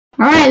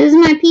Alright, this is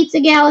my Pizza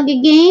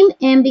Galaga game,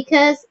 and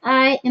because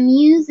I am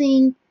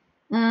using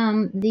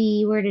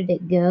where did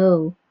it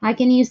go? I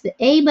can use the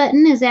A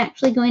button is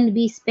actually going to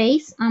be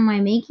space on my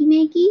Makey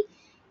Makey,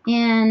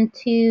 and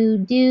to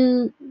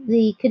do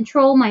the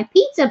control my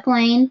pizza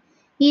plane,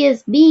 he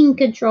is being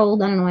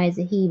controlled, I don't know why it's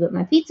a he, but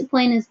my pizza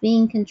plane is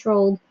being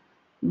controlled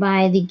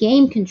by the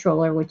game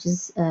controller, which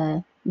is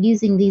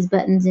using these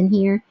buttons in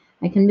here.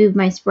 I can move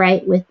my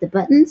sprite with the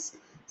buttons.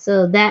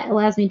 So that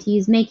allows me to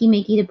use Makey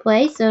Makey to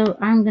play. So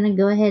I'm going to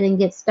go ahead and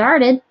get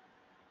started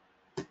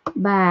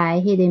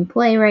by hitting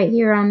play right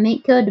here on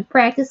MakeCode to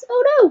practice.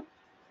 Oh no!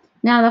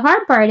 Now the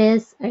hard part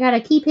is I got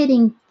to keep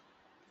hitting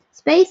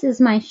space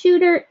as my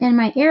shooter and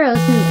my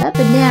arrows move up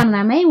and down. And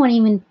I may want to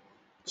even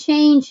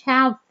change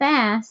how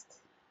fast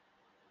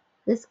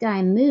this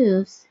guy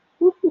moves.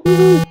 But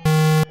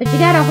you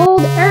got to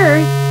hold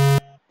Earth.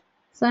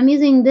 So I'm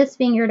using this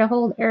finger to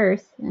hold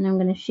Earth, and I'm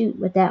going to shoot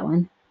with that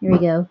one. Here we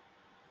go.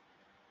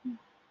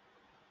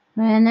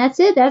 And that's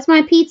it. That's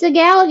my Pizza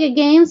Galaga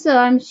game. So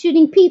I'm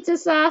shooting pizza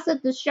sauce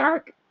at the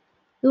shark.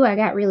 Ooh, I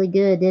got really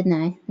good, didn't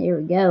I? There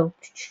we go.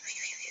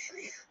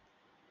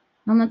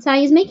 And that's how I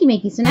use Makey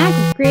Makey. So now I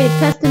can create a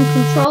custom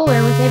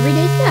controller with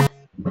everyday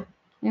stuff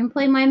and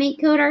play my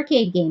MakeCode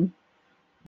Arcade game.